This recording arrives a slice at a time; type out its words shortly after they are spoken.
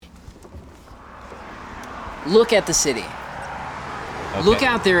Look at the city. Okay. Look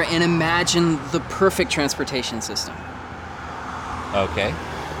out there and imagine the perfect transportation system. Okay.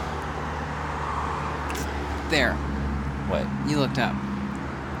 There. What? You looked up.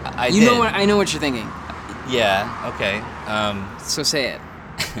 I You did. know what? I know what you're thinking. Yeah, okay. So say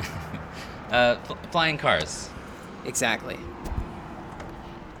it. Flying cars. Exactly.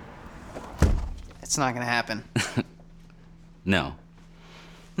 It's not gonna happen. No.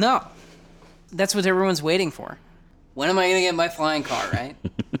 No. That's what everyone's waiting for. When am I gonna get my flying car, right?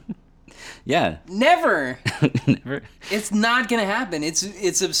 Yeah. Never! Never. It's not gonna happen.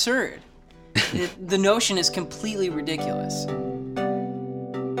 It's absurd. The notion is completely ridiculous.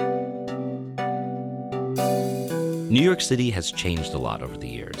 New York City has changed a lot over the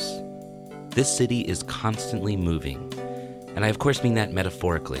years. This city is constantly moving. And I of course mean that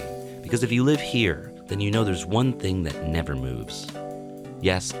metaphorically, because if you live here, then you know there's one thing that never moves.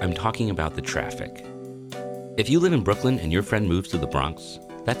 Yes, I'm talking about the traffic. If you live in Brooklyn and your friend moves to the Bronx,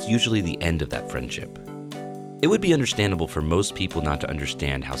 that's usually the end of that friendship. It would be understandable for most people not to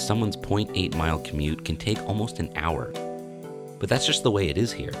understand how someone's 0.8-mile commute can take almost an hour. But that's just the way it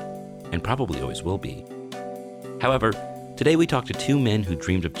is here, and probably always will be. However, today we talk to two men who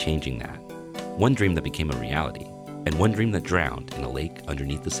dreamed of changing that. One dream that became a reality, and one dream that drowned in a lake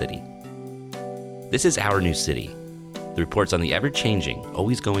underneath the city. This is Our New City, the reports on the ever-changing,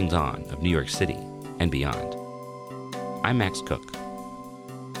 always goings-on of New York City and beyond. I'm Max Cook.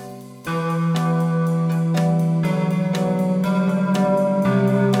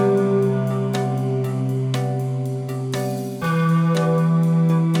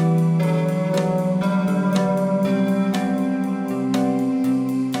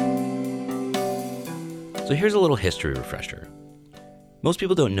 So here's a little history refresher. Most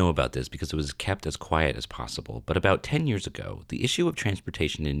people don't know about this because it was kept as quiet as possible, but about 10 years ago, the issue of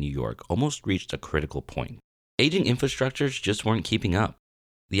transportation in New York almost reached a critical point. Aging infrastructures just weren't keeping up.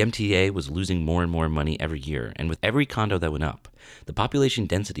 The MTA was losing more and more money every year, and with every condo that went up, the population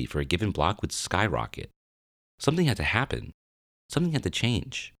density for a given block would skyrocket. Something had to happen. Something had to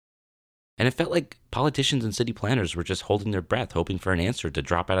change. And it felt like politicians and city planners were just holding their breath, hoping for an answer to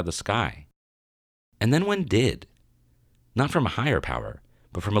drop out of the sky. And then one did. Not from a higher power,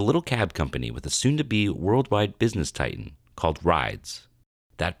 but from a little cab company with a soon-to-be worldwide business titan called Rides.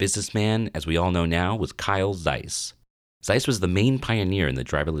 That businessman, as we all know now, was Kyle Zeiss. Zeiss was the main pioneer in the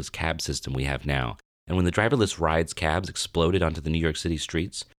driverless cab system we have now, and when the driverless Rides cabs exploded onto the New York City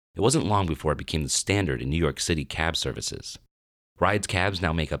streets, it wasn't long before it became the standard in New York City cab services. Rides cabs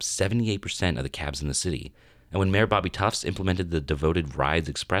now make up 78% of the cabs in the city, and when Mayor Bobby Tufts implemented the devoted Rides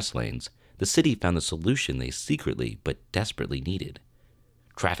express lanes, the city found the solution they secretly but desperately needed.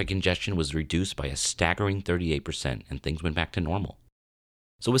 Traffic congestion was reduced by a staggering 38%, and things went back to normal.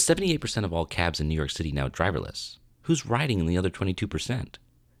 So with 78% of all cabs in New York City now driverless, who's riding in the other 22%?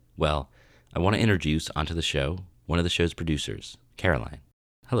 Well, I want to introduce onto the show one of the show's producers, Caroline.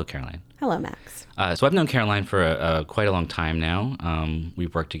 Hello, Caroline. Hello, Max. So I've known Caroline for quite a long time now.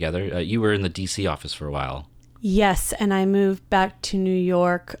 We've worked together. You were in the D.C. office for a while. Yes, and I moved back to New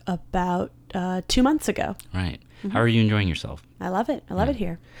York about 2 months ago. Right. Mm-hmm. How are you enjoying yourself? I love it. I love it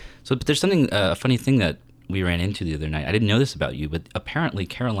here. So but there's something, a funny thing that we ran into the other night. I didn't know this about you, but apparently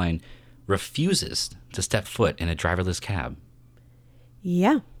Caroline refuses to step foot in a driverless cab.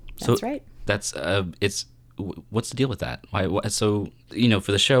 Yeah, that's right. That's, what's the deal with that? So,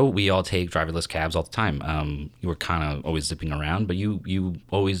 for the show, we all take driverless cabs all the time. You were kind of always zipping around, but you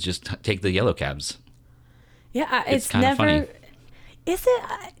always just take the yellow cabs. Yeah, it's kind of funny. Is it?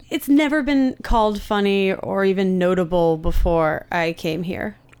 It's never been called funny or even notable before I came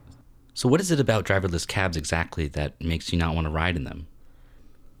here. So what is it about driverless cabs exactly that makes you not want to ride in them?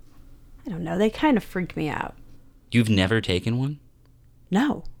 I don't know. They kind of freak me out. You've never taken one?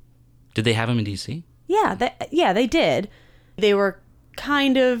 No. Did they have them in D.C.? Yeah, they did. They were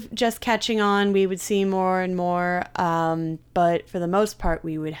kind of just catching on. We would see more and more. But for the most part,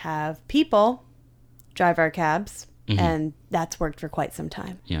 we would have people drive our cabs. Mm-hmm. And that's worked for quite some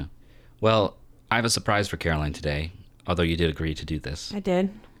time. Yeah. Well, I have a surprise for Caroline today, although you did agree to do this. I did.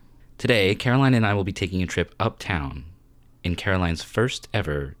 Today, Caroline and I will be taking a trip uptown in Caroline's first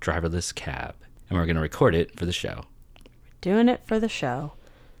ever driverless cab. And we're going to record it for the show. We're doing it for the show.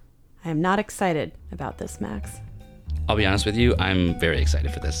 I am not excited about this, Max. I'll be honest with you, I'm very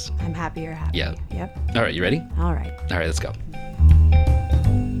excited for this. I'm happy you're happy. Yeah. Yep. All right, you ready? All right. All right, let's go.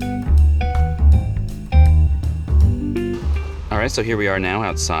 All right, so here we are now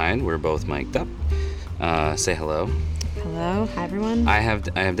outside. We're both mic'd up. Say hello. Hello. Hi, everyone. I have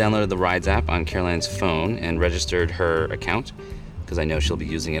downloaded the Rides app on Caroline's phone and registered her account because I know she'll be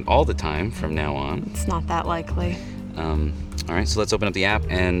using it all the time from now on. It's not that likely. All right, so let's open up the app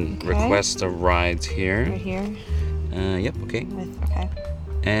and request a ride here. Right here? Yep, okay. Okay.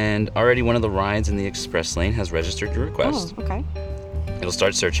 And already one of the rides in the express lane has registered your request. Oh, okay. It'll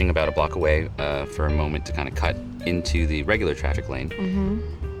start searching about a block away for a moment to kind of cut into the regular traffic lane.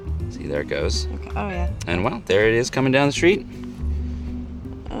 Mm-hmm. See, there it goes. Okay. Oh, yeah. And wow, there it is coming down the street.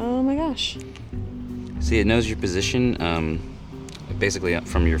 Oh, my gosh. See, it knows your position basically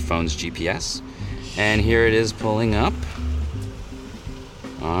from your phone's GPS. And here it is pulling up.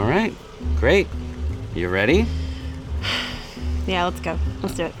 All right, great. You ready? Yeah, let's go.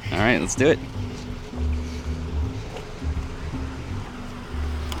 Let's do it. All right, let's do it.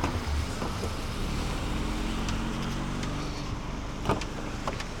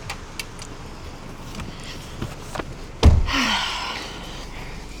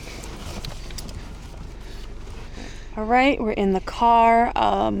 All right, we're in the car.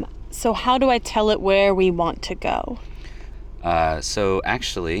 So how do I tell it where we want to go? So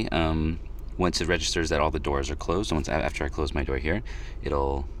actually, once it registers that all the doors are closed, and after I close my door here,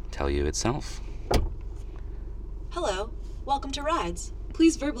 it'll tell you itself. Hello, welcome to Rides.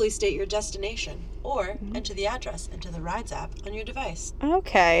 Please verbally state your destination or enter the address into the Rides app on your device.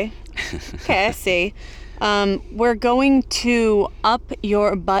 Okay. Okay, I see. We're going to Up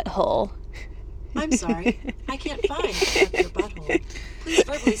Your Butthole. I'm sorry, I can't find Up Your Butthole. Please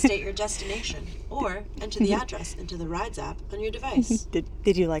verbally state your destination or enter the address into the Rides app on your device.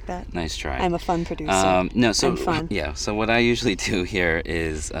 Did you like that? Nice try. I'm a fun producer. No, so I'm fun. Yeah, so what I usually do here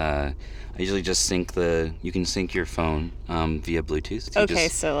is I usually just you can sync your phone via Bluetooth. So Okay,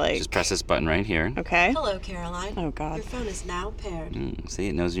 so like... just press this button right here. Okay. Hello, Caroline. Oh, God. Your phone is now paired. See,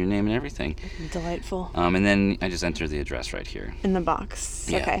 it knows your name and everything. Delightful. And then I just enter the address right here. In the box.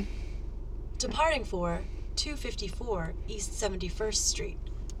 Yeah. Okay. Departing for 254 East 71st Street.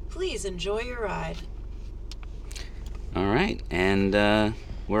 Please enjoy your ride. All right, and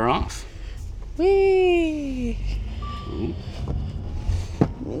we're off. Whee! Ooh.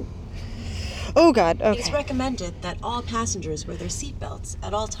 Oh, God. It is Okay. recommended that all passengers wear their seatbelts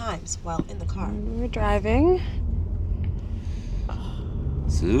at all times while in the car. We're driving.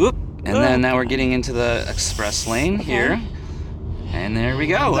 Swoop. And then now we're getting into the express lane here. And there we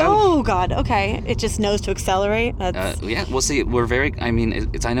go. Oh, God. Okay. It just knows to accelerate. That's... Yeah, we'll see. We're very, I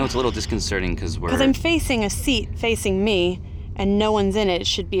mean, I know it's a little disconcerting because Because I'm facing a seat facing me, and no one's in it. It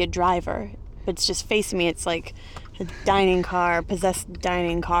should be a driver. But it's just facing me. It's like a dining car, possessed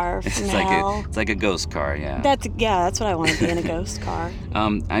dining car from hell. It's like a ghost car, yeah. That's what I want to be in a ghost car.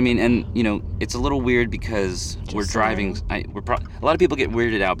 I mean, and you know, it's a little weird because we're driving. A lot of people get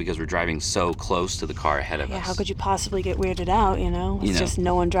weirded out because we're driving so close to the car ahead of us. Yeah, how could you possibly get weirded out? It's just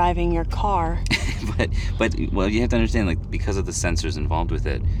no one driving your car. but well, you have to understand, like, because of the sensors involved with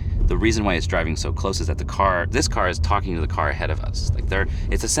it, the reason why it's driving so close is that this car is talking to the car ahead of us. Like,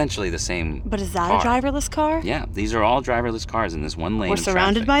 it's essentially the same. But is that car. a driverless car? Yeah, these are all driverless cars in this one lane. We're of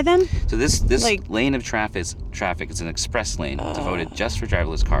surrounded traffic. by them? So this lane of traffic is an express lane devoted just for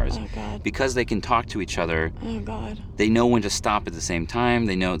driverless cars. Oh, God. Because they can talk to each other. Oh, God. They know when to stop at the same time.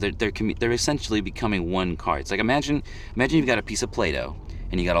 They know they're essentially becoming one car. It's like imagine you've got a piece of Play-Doh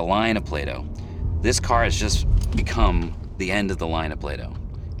and you got a line of Play-Doh. This car has just become the end of the line of Play-Doh,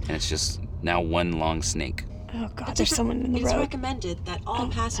 and it's just now one long snake. Oh, God, there's someone in the It is road. recommended that all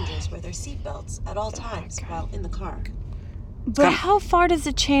passengers wear their seatbelts at all times while in the car. But how far does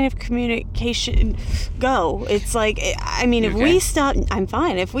the chain of communication go? It's like, I mean, if we stop, I'm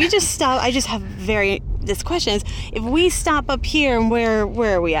fine. If we just stop, I just have this question is, if we stop up here, and where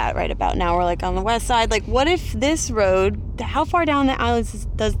are we at right about now? We're like on the west side. Like, what if this road, how far down the island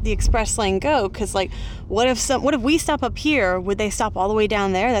does the express lane go? Because, like, what if we stop up here? Would they stop all the way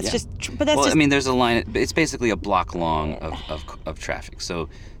down there? That's I mean, there's a line. It's basically a block long of traffic. So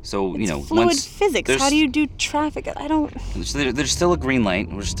fluid physics. How do you do traffic? I don't. There's still a green light.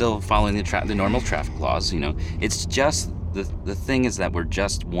 We're still following the normal traffic laws. It's just the thing is that we're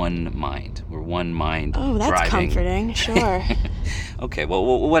just one mind. We're one mind. Oh, that's driving. Comforting. Sure. Okay.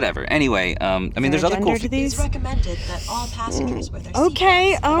 Well, whatever. Anyway, I mean, there's other cool. It is recommended that all passengers wear their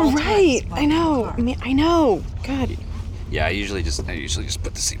Okay. seatbelts at All right. times while I in the know. car. I mean, I know. God. Yeah, I usually just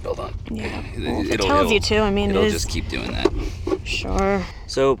put the seatbelt on. Yeah. Well, if it tells you to. I mean, it'll it is. just keep doing that. Sure.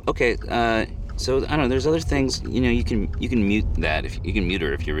 So okay. So I don't know. There's other things. You can mute that if you can mute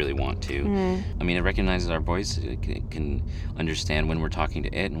her if you really want to. I mean, it recognizes our voice. It can understand when we're talking to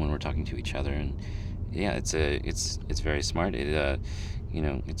it and when we're talking to each other. And yeah, it's very smart.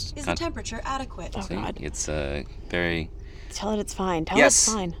 It's. Is the temperature adequate? Oh, God. It's very. Tell it it's fine. Tell Yes.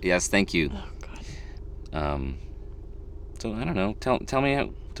 it it's fine. Yes. Thank you. Oh, God. So I don't know. Tell me,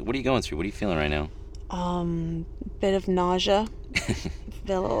 what are you going through? What are you feeling right now? Bit of nausea.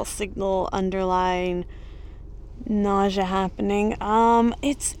 The little signal underlying nausea happening.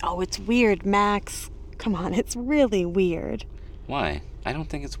 It's weird, Max. Come on, it's really weird. Why? I don't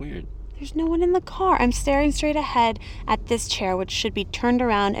think it's weird. There's no one in the car. I'm staring straight ahead at this chair, which should be turned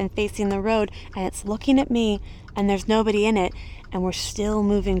around and facing the road, and it's looking at me, and there's nobody in it, and we're still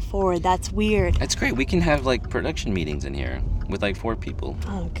moving forward. That's weird. That's great. We can have, like, production meetings in here with, like, 4 people.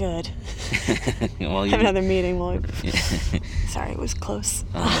 Oh, good. Well, Have another meeting. Sorry, it was close.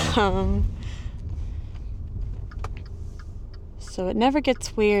 So it never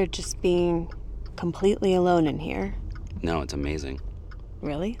gets weird just being completely alone in here. No, it's amazing.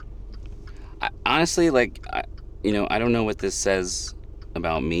 Really? Honestly, like, I don't know what this says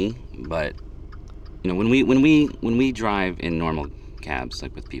about me, but when we drive in normal cabs,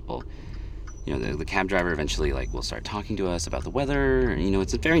 like with people, the cab driver eventually, like, will start talking to us about the weather.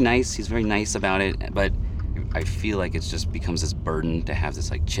 It's very nice. He's very nice about it, but I feel like it just becomes this burden to have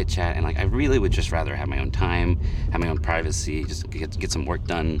this, like, chit chat, and, like, I really would just rather have my own time, have my own privacy, just get some work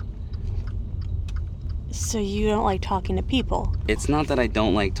done. So you don't like talking to people? It's not that I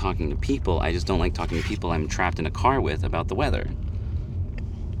don't like talking to people. I just don't like talking to people I'm trapped in a car with about the weather.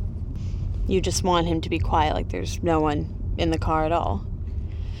 You just want him to be quiet, like there's no one in the car at all.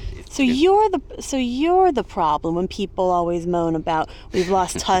 So you're the problem when people always moan about we've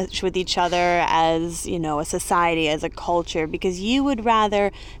lost touch with each other as, a society, as a culture, because you would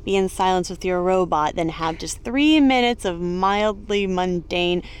rather be in silence with your robot than have just 3 minutes of mildly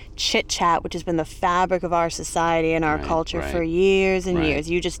mundane chit-chat, which has been the fabric of our society and our culture for years and years.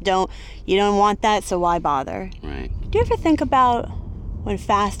 You just don't want that, so why bother? Right. Do you ever think about when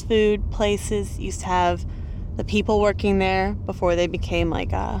fast food places used to have the people working there before they became,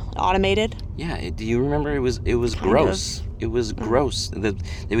 like, automated? Yeah, do you remember? It was gross. It was gross.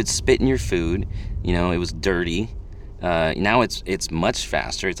 They would spit in your food. It was dirty. Now it's much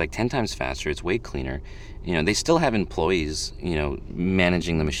faster. It's like 10 times faster. It's way cleaner. They still have employees,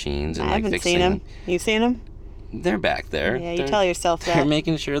 managing the machines and, like, fixing them. I haven't seen them. You seen them? They're back there. Yeah, you tell yourself that. They're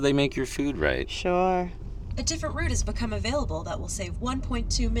making sure they make your food right. Sure. A different route has become available that will save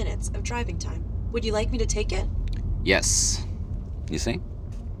 1.2 minutes of driving time. Would you like me to take it? Yes. You see?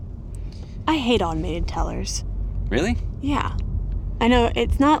 I hate automated tellers. Really? Yeah. I know,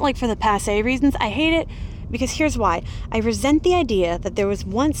 it's not like for the passe reasons. I hate it because here's why. I resent the idea that there was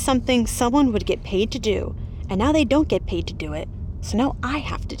once something someone would get paid to do, and now they don't get paid to do it. So now I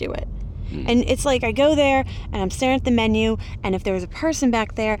have to do it. And it's like I go there and I'm staring at the menu, and if there was a person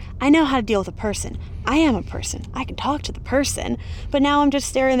back there, I know how to deal with a person. I am a person. I can talk to the person. But now I'm just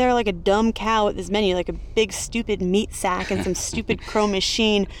staring there like a dumb cow at this menu, like a big stupid meat sack and some stupid crow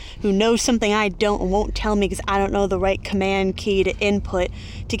machine who knows something I don't and won't tell me because I don't know the right command key to input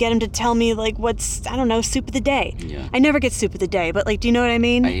to get him to tell me, like, what's, I don't know, soup of the day. Yeah. I never get soup of the day, but, like, do you know what I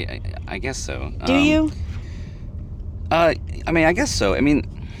mean? I guess so. Do you? I guess so.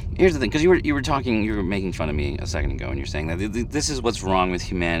 Here's the thing, because you were making fun of me a second ago, and you're saying that this is what's wrong with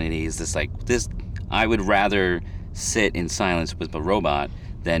humanity, is this, I would rather sit in silence with a robot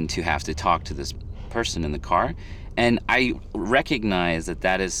than to have to talk to this person in the car. And I recognize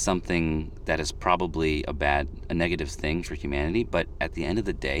that is something that is probably a negative thing for humanity, but at the end of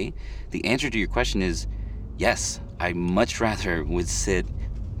the day, the answer to your question is yes, I much rather would sit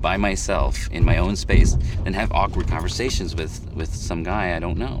by myself in my own space than have awkward conversations with some guy I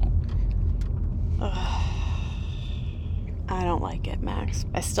don't know. I don't like it, Max.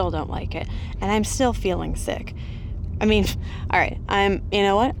 I still don't like it. And I'm still feeling sick. All right, you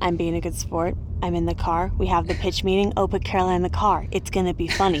know what? I'm being a good sport. I'm in the car. We have the pitch meeting. Oh, put Caroline in the car. It's going to be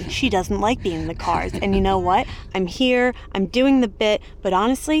funny. She doesn't like being in the cars. And you know what? I'm here. I'm doing the bit. But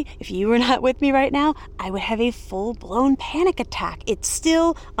honestly, if you were not with me right now, I would have a full-blown panic attack. It's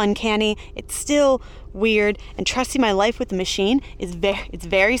still uncanny. It's still weird. And trusting my life with the machine it's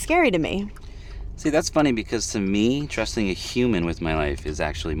very scary to me. See, that's funny because to me, trusting a human with my life is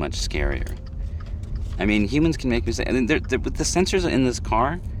actually much scarier. Humans can make mistakes. And with the sensors in this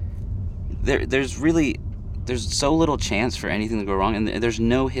car, there's so little chance for anything to go wrong, and there's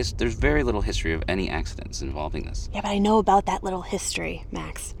very little history of any accidents involving this. Yeah, but I know about that little history,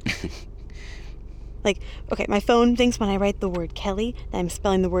 Max. Like, okay, my phone thinks when I write the word Kelly that I'm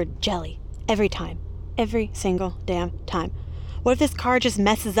spelling the word jelly. Every time. Every single damn time. What if this car just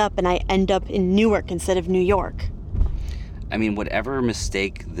messes up and I end up in Newark instead of New York? Whatever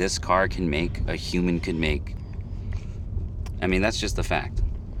mistake this car can make, a human could make. That's just the fact.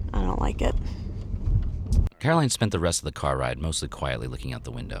 I don't like it. Caroline spent the rest of the car ride mostly quietly looking out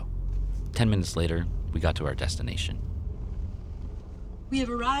the window. 10 minutes later, we got to our destination. We have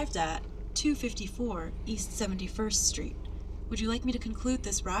arrived at 254 East 71st Street. Would you like me to conclude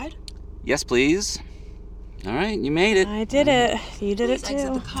this ride? Yes, please. All right, you made it. I did it. You did Please it exit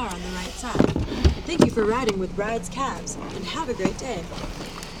too. the car on the right side. Thank you for riding with Rides Cabs, and have a great day.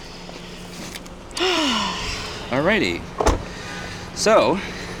 Alrighty. So,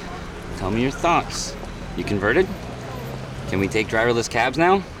 tell me your thoughts. You converted? Can we take driverless cabs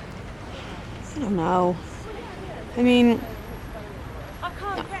now? I don't know. I mean,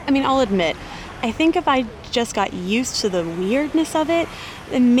 I'll admit, I think if I just got used to the weirdness of it,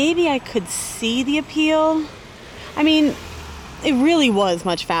 then maybe I could see the appeal. I mean, it really was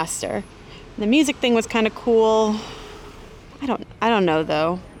much faster. The music thing was kind of cool. I don't know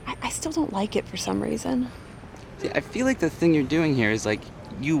though. I still don't like it for some reason. See, I feel like the thing you're doing here is like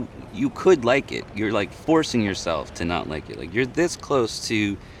you could like it. You're like forcing yourself to not like it. Like you're this close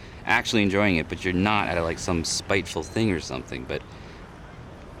to actually enjoying it, but you're not out of like some spiteful thing or something. But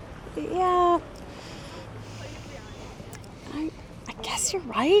Yeah. I guess you're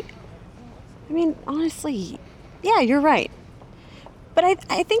right. I mean, honestly, yeah, you're right. But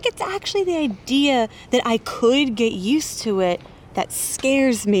I think it's actually the idea that I could get used to it that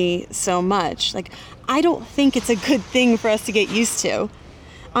scares me so much. Like, I don't think it's a good thing for us to get used to.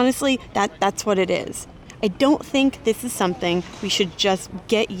 Honestly, that's what it is. I don't think this is something we should just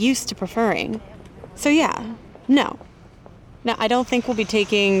get used to preferring. So yeah, no. No, I don't think we'll be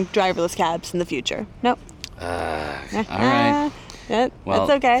taking driverless cabs in the future. Nope. all right. Well,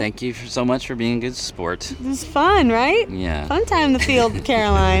 that's okay. thank you so much for being a good sport. It was fun, right? Yeah. Fun time in the field,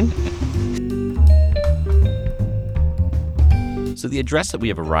 Caroline. So the address that we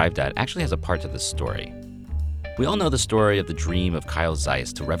have arrived at actually has a part to this story. We all know the story of the dream of Kyle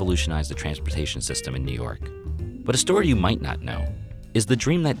Zeiss to revolutionize the transportation system in New York. But a story you might not know is the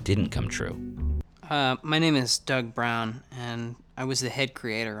dream that didn't come true. My name is Doug Brown, and I was the head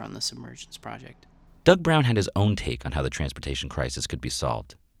creator on the Submergence project. Doug Brown had his own take on how the transportation crisis could be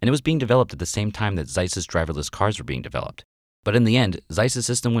solved, and it was being developed at the same time that Zeiss's driverless cars were being developed. But in the end, Zeiss's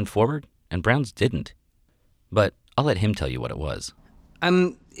system went forward, and Brown's didn't. But I'll let him tell you what it was.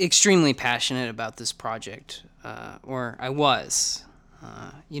 I'm extremely passionate about this project, or I was.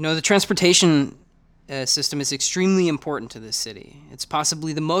 The transportation system is extremely important to this city. It's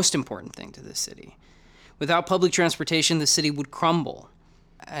possibly the most important thing to this city. Without public transportation, the city would crumble.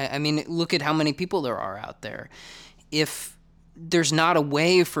 I mean, look at how many people there are out there. If there's not a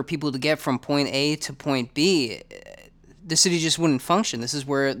way for people to get from point A to point B, the city just wouldn't function. This is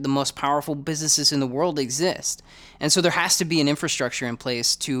where the most powerful businesses in the world exist. And so there has to be an infrastructure in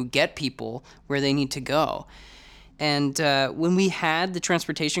place to get people where they need to go. And when we had the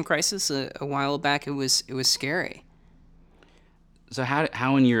transportation crisis a while back, it was scary. So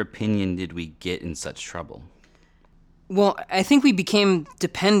how, in your opinion, did we get in such trouble? Well, I think we became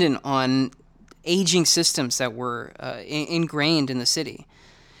dependent on aging systems that were ingrained in the city.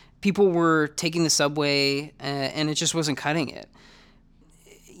 People were taking the subway, and it just wasn't cutting it.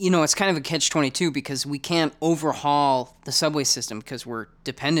 It's kind of a catch-22 because we can't overhaul the subway system because we're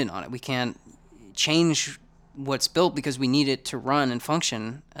dependent on it. We can't change what's built because we need it to run and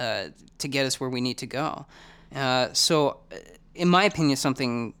function to get us where we need to go. So, in my opinion,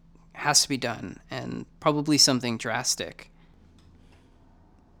 something has to be done, and probably something drastic.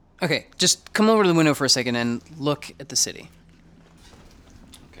 Okay, just come over to the window for a second and look at the city.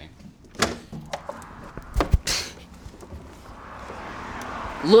 Okay.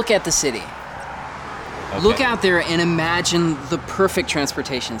 Look at the city. Okay. Look out there and imagine the perfect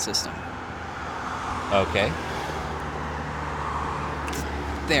transportation system. Okay.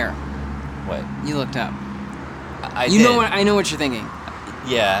 There, What? you looked up. I You did. know what? I know what you're thinking.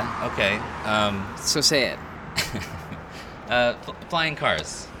 Yeah, okay. So say it. Flying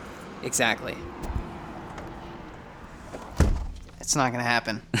cars. Exactly. It's not gonna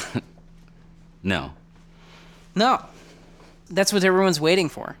happen. No. No. That's what everyone's waiting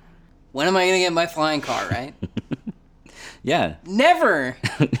for. When am I gonna get my flying car, right? Yeah. Never.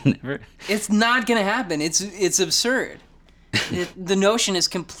 Never. It's not gonna happen. It's absurd. The notion is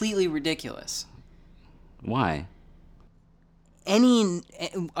completely ridiculous. Why?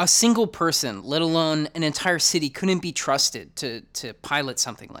 A single person, let alone an entire city, couldn't be trusted to pilot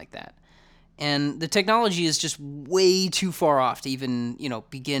something like that. And the technology is just way too far off to even,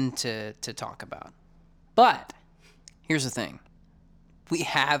 begin to talk about. But here's the thing. We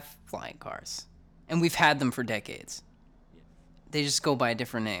have flying cars, and we've had them for decades. They just go by a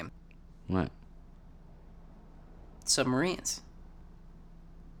different name. What? Submarines.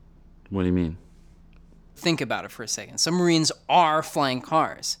 What do you mean? Think about it for a second. Submarines are flying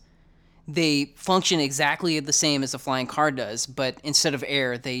cars. They function exactly the same as a flying car does, but instead of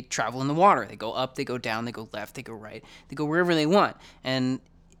air, they travel in the water. They go up, they go down, they go left, they go right. They go wherever they want. And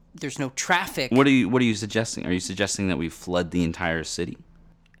there's no traffic. What are you suggesting? Are you suggesting that we flood the entire city?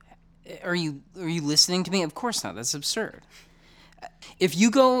 Are you listening to me? Of course not. That's absurd. If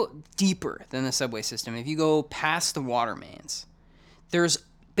you go deeper than the subway system, if you go past the water mains, there's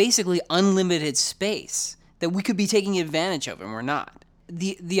basically unlimited space that we could be taking advantage of, and we're not.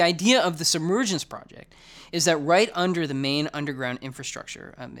 The idea of the Submergence Project is that right under the main underground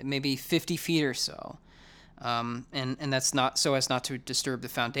infrastructure, maybe 50 feet or so, and that's not so as not to disturb the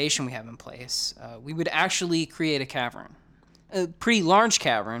foundation we have in place, we would actually create a cavern, a pretty large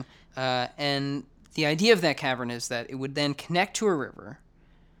cavern, and the idea of that cavern is that it would then connect to a river,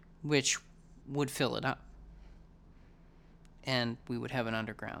 which would fill it up, and we would have an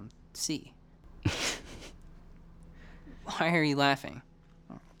underground sea. Why are you laughing?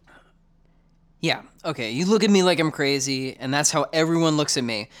 Yeah, okay, you look at me like I'm crazy, and that's how everyone looks at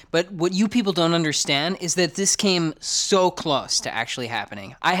me. But what you people don't understand is that this came so close to actually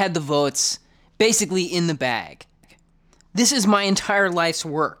happening. I had the votes basically in the bag. This is my entire life's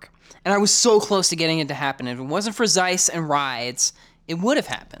work, and I was so close to getting it to happen. If it wasn't for Zeiss and rides, it would have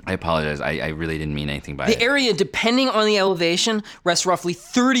happened. I apologize. I really didn't mean anything by it. The area, depending on the elevation, rests roughly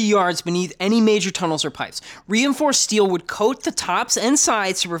 30 yards beneath any major tunnels or pipes. Reinforced steel would coat the tops and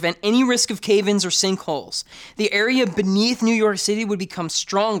sides to prevent any risk of cave-ins or sinkholes. The area beneath New York City would become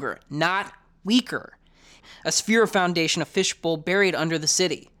stronger, not weaker. A sphere of foundation, a fishbowl buried under the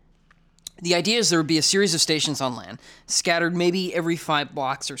city. The idea is there would be a series of stations on land, scattered maybe every 5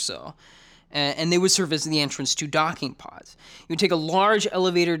 blocks or so. And they would serve as the entrance to docking pods. You would take a large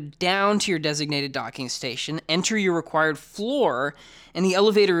elevator down to your designated docking station, enter your required floor, and the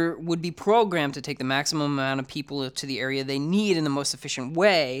elevator would be programmed to take the maximum amount of people to the area they need in the most efficient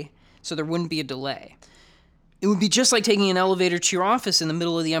way, so there wouldn't be a delay. It would be just like taking an elevator to your office in the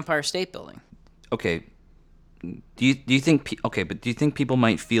middle of the Empire State Building. Okay. Do you think people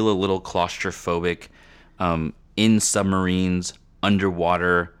might feel a little claustrophobic in submarines,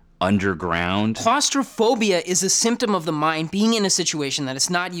 underwater, underground? Claustrophobia is a symptom of the mind being in a situation that it's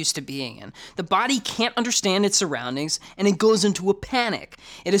not used to being in. The body can't understand its surroundings, and it goes into a panic.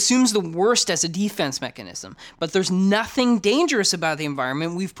 It assumes the worst as a defense mechanism, but there's nothing dangerous about the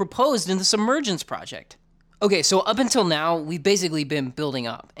environment we've proposed in the Submergence Project. Okay, so up until now, we've basically been building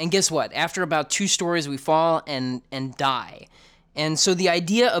up. And guess what? After about 2 stories, we fall and die. And so the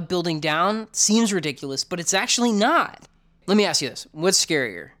idea of building down seems ridiculous, but it's actually not. Let me ask you this. What's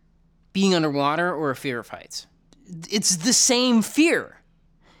scarier? Being underwater or a fear of heights? It's the same fear.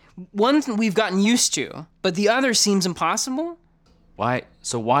 One we've gotten used to, but the other seems impossible. Why?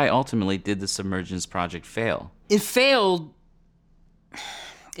 So why ultimately did the Submergence Project fail? It failed.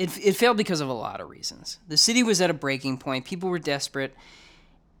 It failed because of a lot of reasons. The city was at a breaking point. People were desperate.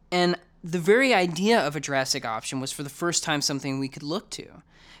 And the very idea of a drastic option was for the first time something we could look to.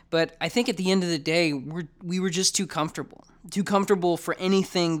 But I think at the end of the day, we were just too comfortable for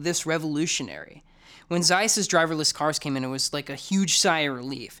anything this revolutionary. When Zeiss's driverless cars came in, it was like a huge sigh of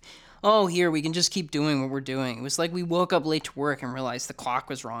relief. Oh, here, we can just keep doing what we're doing. It was like we woke up late to work and realized the clock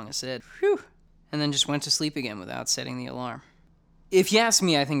was wrong and said, phew, and then just went to sleep again without setting the alarm. If you ask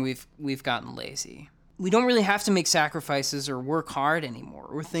me, I think we've gotten lazy. We don't really have to make sacrifices or work hard anymore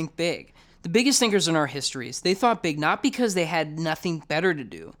or think big. The biggest thinkers in our histories, they thought big not because they had nothing better to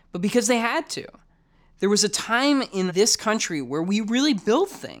do, but because they had to. There was a time in this country where we really built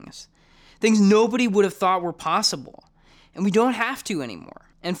things nobody would have thought were possible, and we don't have to anymore.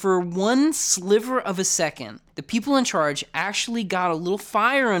 And for one sliver of a second, the people in charge actually got a little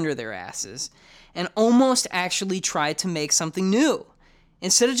fire under their asses and almost actually tried to make something new,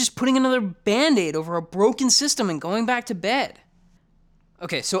 instead of just putting another Band-Aid over a broken system and going back to bed.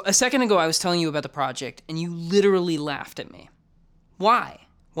 Okay, so a second ago I was telling you about the project, and you literally laughed at me. Why?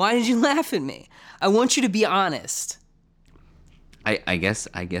 Why did you laugh at me? I want you to be honest. I guess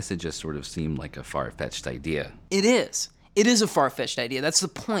it just sort of seemed like a far-fetched idea. It is. It is a far-fetched idea. That's the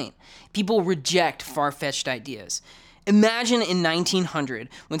point. People reject far-fetched ideas. Imagine in 1900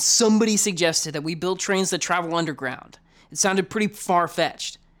 when somebody suggested that we build trains that travel underground. It sounded pretty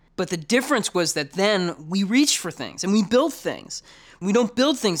far-fetched. But the difference was that then we reached for things and we built things. We don't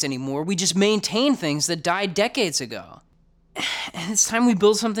build things anymore. We just maintain things that died decades ago. And it's time we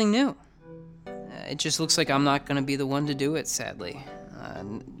build something new. It just looks like I'm not going to be the one to do it, sadly.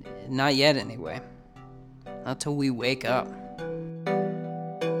 Not yet, anyway. Not till we wake up.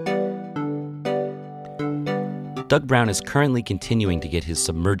 Doug Brown is currently continuing to get his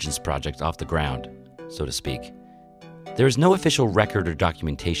Submergence project off the ground, so to speak. There is no official record or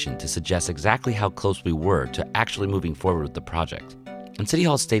documentation to suggest exactly how close we were to actually moving forward with the project. And City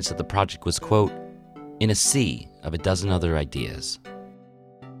Hall states that the project was, quote, in a sea of a dozen other ideas.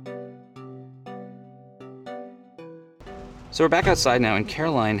 So we're back outside now, and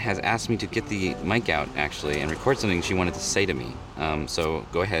Caroline has asked me to get the mic out, actually, and record something she wanted to say to me. So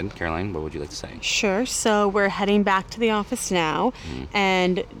go ahead, Caroline, what would you like to say? Sure. So we're heading back to the office now,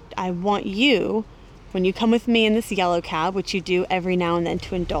 and I want you, when you come with me in this yellow cab, which you do every now and then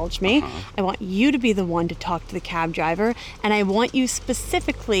to indulge me, I want you to be the one to talk to the cab driver, and I want you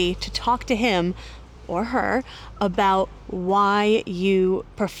specifically to talk to him or her about why you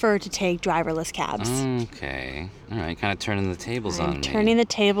prefer to take driverless cabs. Okay. All right, kind of turning the tables on me. I'm turning the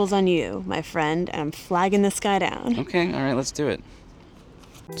tables on you, my friend, and I'm flagging this guy down. Okay, all right, let's do it.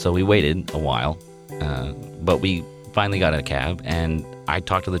 So we waited a while, but we finally got a cab, and I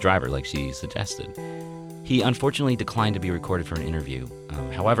talked to the driver like she suggested. He unfortunately declined to be recorded for an interview.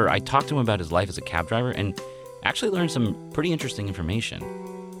 However, I talked to him about his life as a cab driver and actually learned some pretty interesting information.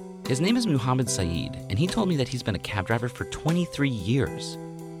 His name is Muhammad Saeed, and he told me that he's been a cab driver for 23 years,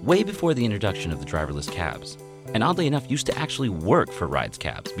 way before the introduction of the driverless cabs, and oddly enough used to actually work for Rides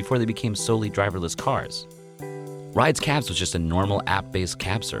Cabs before they became solely driverless cars. Rides Cabs was just a normal app-based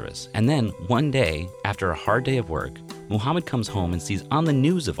cab service, and then one day, after a hard day of work, Muhammad comes home and sees on the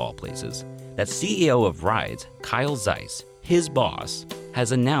news of all places that CEO of Rides, Kyle Zeiss, his boss,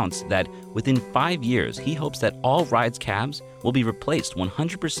 has announced that within 5 years, he hopes that all Rides cabs will be replaced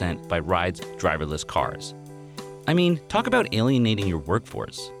 100% by Rides driverless cars. I mean, talk about alienating your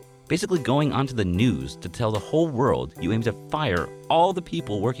workforce. Basically going onto the news to tell the whole world you aim to fire all the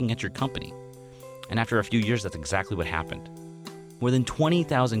people working at your company. And after a few years, that's exactly what happened. More than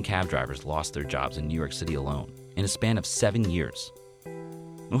 20,000 cab drivers lost their jobs in New York City alone in a span of 7 years.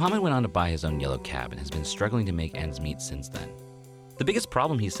 Muhammad went on to buy his own yellow cab and has been struggling to make ends meet since then. The biggest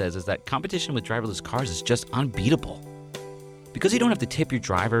problem, he says, is that competition with driverless cars is just unbeatable. Because you don't have to tip your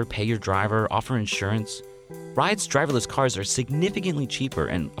driver, pay your driver, offer insurance, Rides driverless cars are significantly cheaper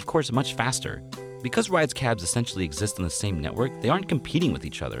and, of course, much faster. Because Rides cabs essentially exist on the same network, they aren't competing with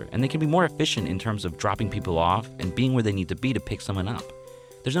each other, and they can be more efficient in terms of dropping people off and being where they need to be to pick someone up.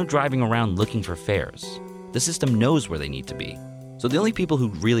 There's no driving around looking for fares. The system knows where they need to be. So the only people who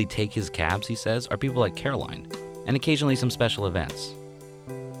really take his cabs, he says, are people like Caroline, and occasionally some special events.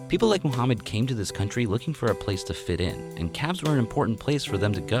 People like Muhammad came to this country looking for a place to fit in, and cabs were an important place for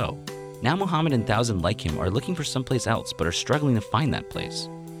them to go. Now Muhammad and thousands like him are looking for someplace else, but are struggling to find that place.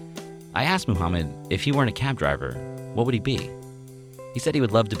 I asked Muhammad if he weren't a cab driver, what would he be? He said he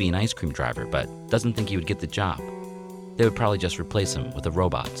would love to be an ice cream driver, but doesn't think he would get the job. They would probably just replace him with a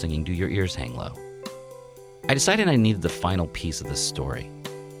robot singing "Do Your Ears Hang Low." I decided I needed the final piece of this story.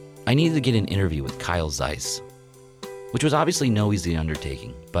 I needed to get an interview with Kyle Zeiss, which was obviously no easy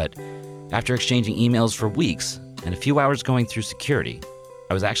undertaking, but after exchanging emails for weeks and a few hours going through security,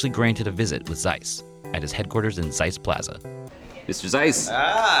 I was actually granted a visit with Zeiss at his headquarters in Zeiss Plaza. Mr. Zeiss.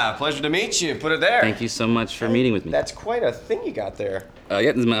 Pleasure to meet you. Put it there. Thank you so much for meeting with me. That's quite a thing you got there.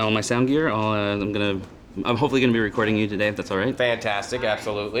 Yeah, this is all my sound gear. I'm hopefully going to be recording you today, if that's all right. Fantastic,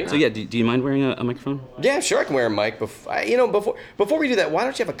 absolutely. So yeah, do you mind wearing a microphone? Yeah, sure, I can wear a mic. Before we do that, why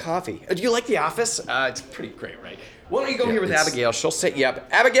don't you have a coffee? Do you like The Office? It's pretty great, right? Why don't you go here with Abigail? She'll set you up.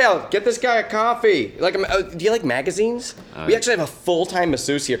 Abigail, get this guy a coffee. Do you like magazines? We actually have a full-time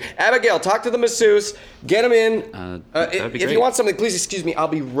masseuse here. Abigail, talk to the masseuse. Get him in. That'd be if great. you want something, please excuse me. I'll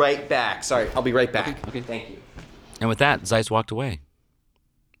be right back. Sorry, I'll be right back. Okay. Thank you. And with that, Zeiss walked away.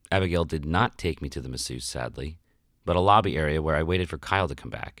 Abigail did not take me to the masseuse, sadly, but a lobby area where I waited for Kyle to come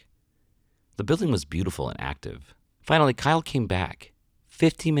back. The building was beautiful and active. Finally, Kyle came back,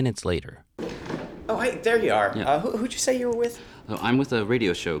 50 minutes later. Oh, hey, there you are. Yeah. Who'd you say you were with? So I'm with a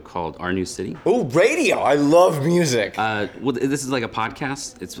radio show called Our New City. Oh, radio. I love music. Well, this is like a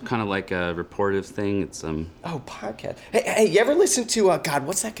podcast. It's kind of like a reportive thing. It's Oh, podcast. Hey, you ever listen to God?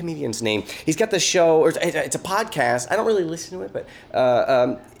 What's that comedian's name? He's got the show, or it's a podcast. I don't really listen to it, but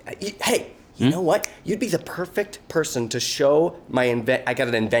hey, you know what? You'd be the perfect person to show my I got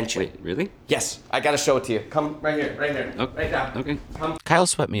an invention. Wait, really? Yes, I got to show it to you. Come right here, right now. Okay. Come. Kyle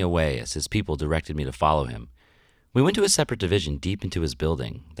swept me away as his people directed me to follow him. We went to a separate division deep into his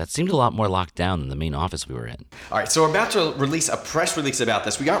building that seemed a lot more locked down than the main office we were in. All right, so we're about to release a press release about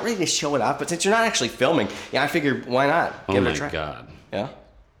this. We aren't ready to show it off, but since you're not actually filming, I figured why not? Give it a try. God. Yeah?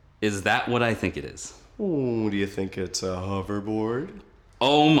 Is that what I think it is? Ooh, do you think it's a hoverboard?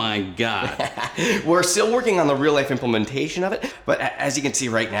 Oh my God. We're still working on the real-life implementation of it, but as you can see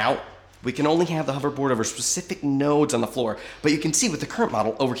right now, We can only have the hoverboard over specific nodes on the floor. But you can see with the current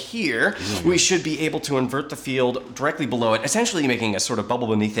model over here, we should be able to invert the field directly below it, essentially making a sort of bubble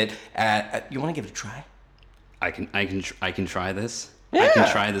beneath it. You want to give it a try? I can try this. Yeah. I can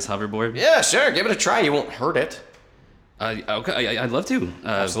try this hoverboard. Yeah, sure. Give it a try. You won't hurt it. Okay, I'd love to.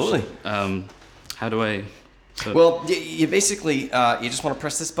 Absolutely. How do I? Well, you basically you just want to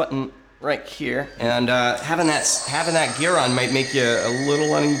press this button right here, and having that gear on might make you a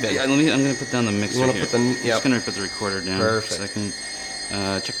little uneven. Yeah, I'm gonna put down the mixer. You wanna here. put the- I'm yep. just gonna put the recorder down. Perfect. For a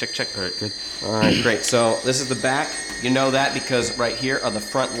second. Check. All right, good. All right, great. So this is the back. You know that because right here are the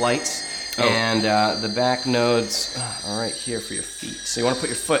front lights, and the back nodes are right here for your feet. So you want to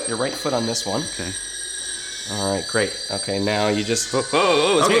put your right foot on this one. Okay. All right, great. Okay, now you just. It's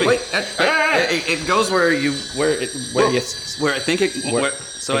Okay, moving. wait. It goes where you. Where I think it.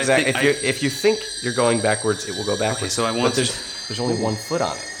 So exactly. I think If you think you're going backwards, it will go backwards. Okay, so I But want there's only one foot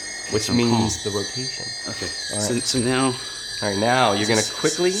on it, which so means the rotation. Okay. All right. So now. All right, now you're gonna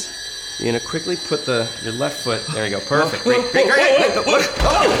quickly put your left foot. There you go. Perfect. Great.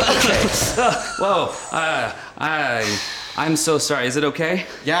 Whoa. I'm so sorry. Is it okay?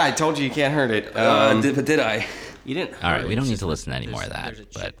 Yeah, I told you can't hurt it. But did I? You didn't. All right, we don't need to listen to any more of that.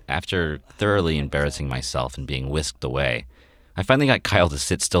 But after thoroughly embarrassing myself and being whisked away, I finally got Kyle to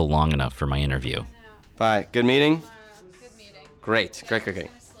sit still long enough for my interview. Bye. Good meeting. Good meeting. Great. Solidify it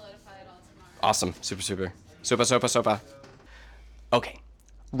all tomorrow. Awesome. Super. Super. Okay.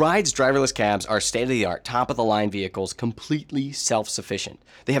 Ride's driverless cabs are state-of-the-art, top-of-the-line vehicles, completely self-sufficient.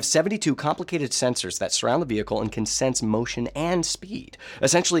 They have 72 complicated sensors that surround the vehicle and can sense motion and speed.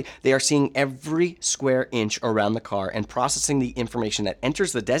 Essentially, they are seeing every square inch around the car and processing the information that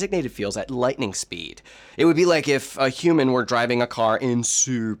enters the designated fields at lightning speed. It would be like if a human were driving a car in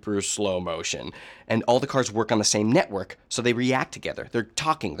super slow motion, and all the cars work on the same network, so they react together. They're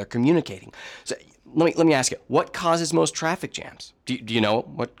talking, they're communicating. So, let me ask you, what causes most traffic jams? Do you know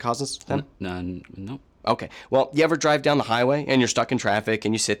what causes them? No. Okay. Well, you ever drive down the highway and you're stuck in traffic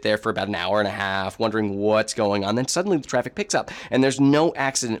and you sit there for about an hour and a half wondering what's going on, then suddenly the traffic picks up and there's no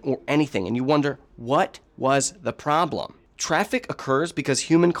accident or anything and you wonder, what was the problem? Traffic occurs because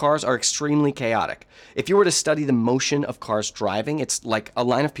human cars are extremely chaotic. If you were to study the motion of cars driving, it's like a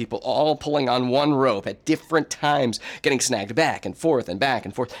line of people all pulling on one rope at different times, getting snagged back and forth and back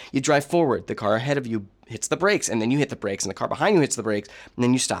and forth. You drive forward, the car ahead of you hits the brakes, and then you hit the brakes, and the car behind you hits the brakes, and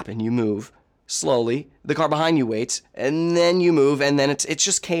then you stop and you move slowly. The car behind you waits, and then you move, and then it's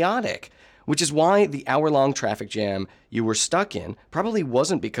just chaotic. Which is why the hour-long traffic jam you were stuck in probably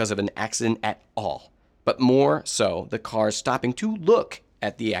wasn't because of an accident at all, but more so the cars stopping to look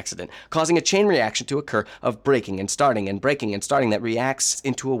at the accident, causing a chain reaction to occur of braking and starting and braking and starting that reacts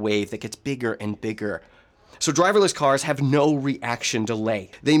into a wave that gets bigger and bigger. So driverless cars have no reaction delay.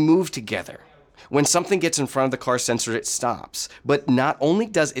 They move together. When something gets in front of the car sensor, it stops. But not only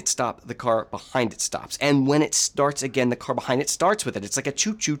does it stop, the car behind it stops. And when it starts again, the car behind it starts with it. It's like a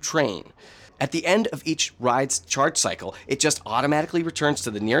choo-choo train. At the end of each ride's charge cycle, it just automatically returns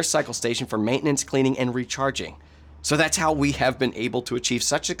to the nearest cycle station for maintenance, cleaning, and recharging. So that's how we have been able to achieve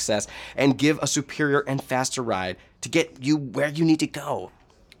such success and give a superior and faster ride to get you where you need to go.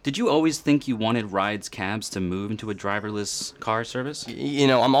 Did you always think you wanted Ride's cabs to move into a driverless car service? You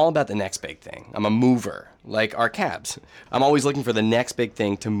know, I'm all about the next big thing. I'm a mover, like our cabs. I'm always looking for the next big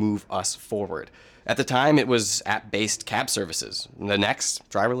thing to move us forward. At the time, it was app-based cab services. The next,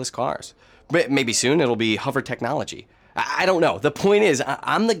 driverless cars. Maybe soon it'll be hover technology. I don't know. The point is,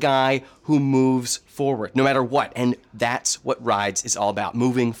 I'm the guy who moves forward, no matter what. And that's what Rides is all about,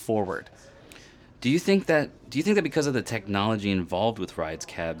 moving forward. Do you think that because of the technology involved with Ride's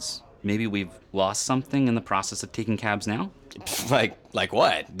cabs, maybe we've lost something in the process of taking cabs now? Like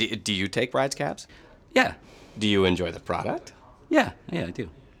what? Do you take Rides cabs? Yeah. Do you enjoy the product? Yeah, I do.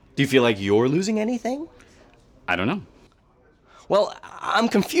 Do you feel like you're losing anything? I don't know. Well, I'm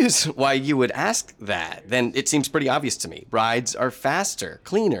confused why you would ask that. Then it seems pretty obvious to me. Rides are faster,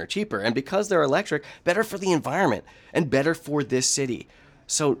 cleaner, cheaper, and because they're electric, better for the environment and better for this city.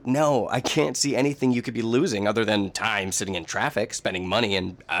 So no, I can't see anything you could be losing other than time sitting in traffic, spending money,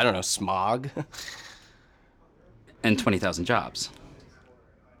 and, I don't know, smog. And 20,000 jobs.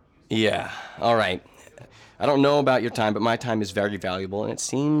 Yeah, all right. I don't know about your time, but my time is very valuable, and it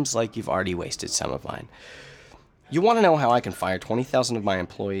seems like you've already wasted some of mine. You want to know how I can fire 20,000 of my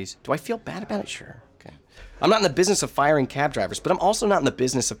employees? Do I feel bad about it? Sure. Okay. I'm not in the business of firing cab drivers, but I'm also not in the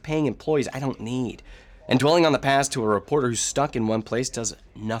business of paying employees I don't need. And dwelling on the past to a reporter who's stuck in one place does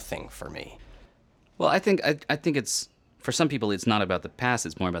nothing for me. Well, I think it's, for some people, it's not about the past,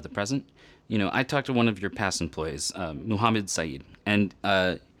 it's more about the present. You know, I talked to one of your past employees, Muhammad Saeed, and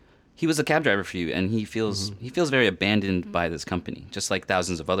he was a cab driver for you, and he feels very abandoned by this company, just like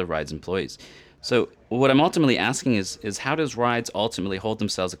thousands of other Rides employees. So what I'm ultimately asking is how does Rides ultimately hold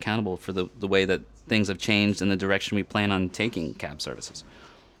themselves accountable for the way that things have changed and the direction we plan on taking cab services?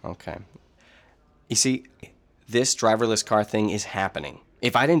 Okay. You see, this driverless car thing is happening.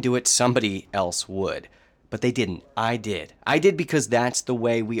 If I didn't do it, somebody else would. But they didn't. I did. I did because that's the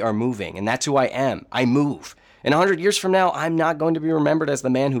way we are moving, and that's who I am. I move. And 100 years from now, I'm not going to be remembered as the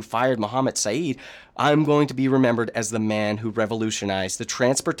man who fired Mohammed Saeed. I'm going to be remembered as the man who revolutionized the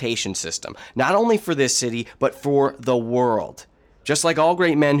transportation system, not only for this city, but for the world. Just like all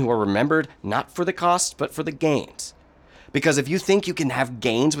great men who are remembered, not for the costs, but for the gains. Because if you think you can have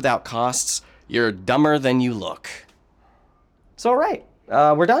gains without costs, you're dumber than you look. So, all right,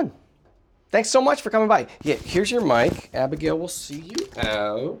 we're done. Thanks so much for coming by. Yeah, here's your mic. Abigail will see you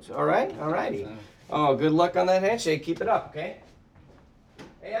out. All right, all righty. Oh, good luck on that handshake. Keep it up, okay?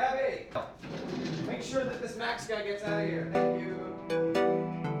 Hey, Abby, make sure that this Max guy gets out of here. Thank you.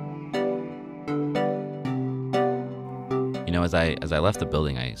 You know, as I left the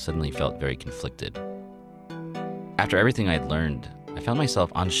building, I suddenly felt very conflicted. After everything I'd learned, I found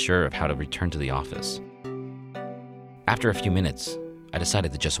myself unsure of how to return to the office. After a few minutes, I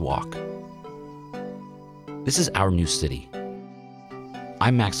decided to just walk. This is our new city.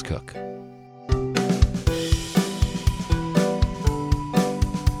 I'm Max Cook.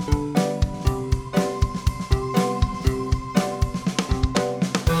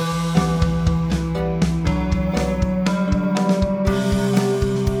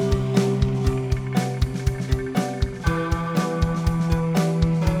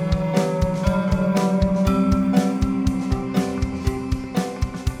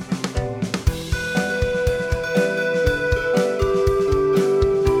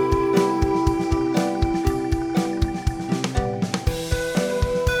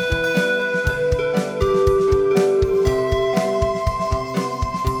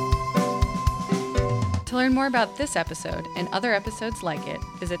 To learn more about this episode and other episodes like it,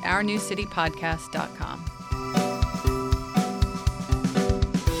 visit ournewcitypodcast.com.